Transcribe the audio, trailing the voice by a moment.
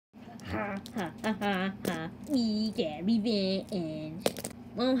Ha ha ha ha ha. We get revenge.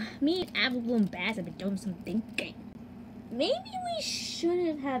 Well, me and Apple and Bass have been doing some thinking. Maybe we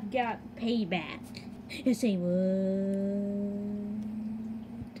shouldn't have got payback. You say what?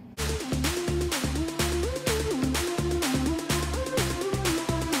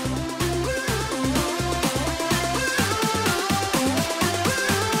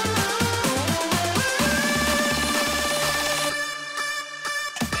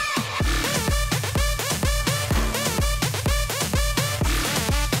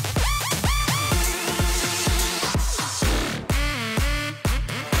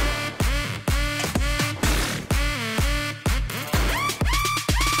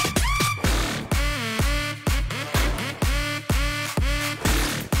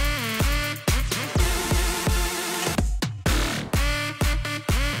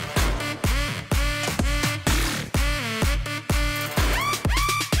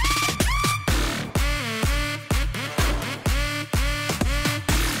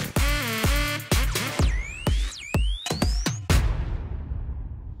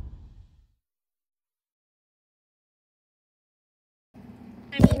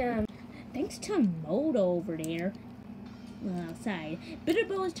 Thanks to Moto over there, outside,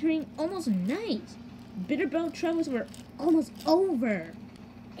 Bitterbell is turning almost nice. Bitterbell troubles were almost over.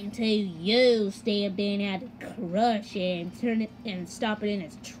 Until you stay up there and had to crush it and turn it and stop it in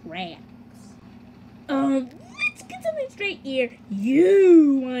its tracks. Let's get something straight here.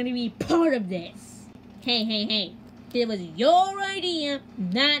 You want to be part of this. Hey. It was your idea,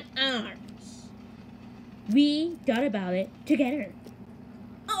 not ours. We thought about it together.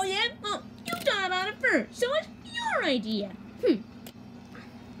 Oh yeah? Well, you thought about it first, so it's your idea. Who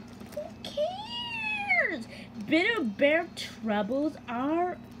cares? Bitterbell troubles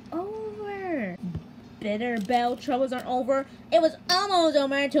are over. Bitterbell troubles are over. It was almost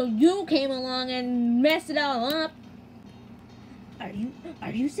over until you came along and messed it all up.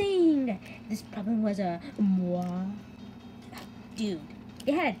 Are you saying that this problem was a moi? Dude,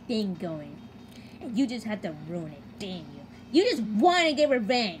 it had a thing going, and you just had to ruin it, didn't you? You just want to get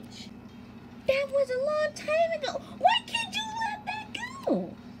revenge. That was a long time ago. Why can't you let that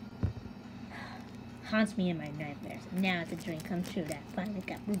go? Haunts me in my nightmares. Now it's a dream come true that I finally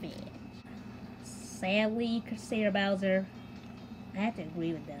got revenge. Sadly, Crusader Bowser, I have to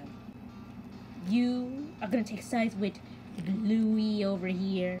agree with them. You are gonna take sides with Bluey over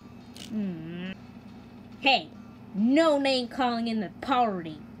here. Hey, no name calling in the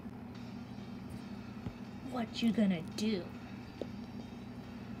party. What you gonna do?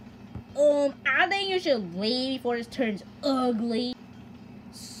 I think you should leave before this turns ugly.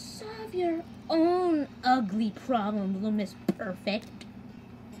 Solve your own ugly problem, little Miss Perfect.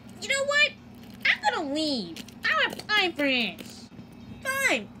 You know what? I'm gonna leave. I don't have time for this.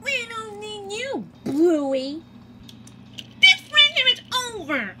 Fine, we don't need you, Bluey. This friendship is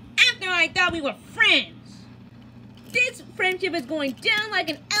over after I thought we were friends. This friendship is going down like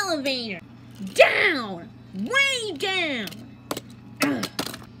an elevator. Down! Way down! Ugh.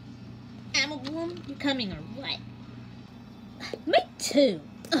 Bloom, you coming or what? Me too.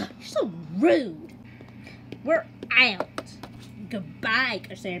 Ugh, you're so rude. We're out. Goodbye,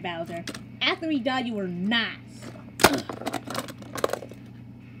 Crusader Bowser. After we died, you were nice.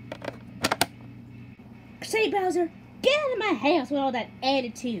 Crusader Bowser, get out of my house with all that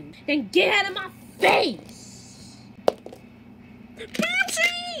attitude. Then get out of my face.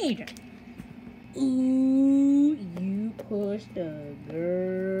 Proceed. Ooh, you pushed a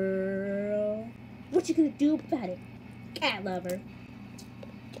girl. What you gonna do about it, cat lover?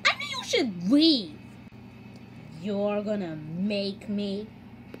 I think you should leave. You're gonna make me.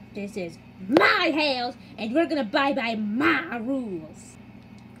 This is my house, and we're gonna abide by my rules.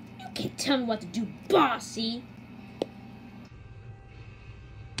 You can't tell me what to do, bossy.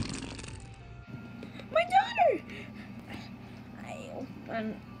 My daughter!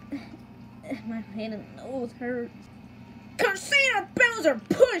 My head and nose hurts. Crusader Bowser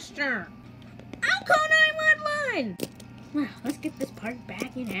pushed her! I'll call 911! Well, let's get this party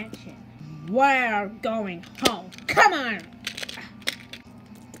back in action. We're going home. Come on!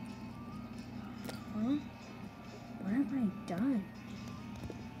 Huh? What have I done?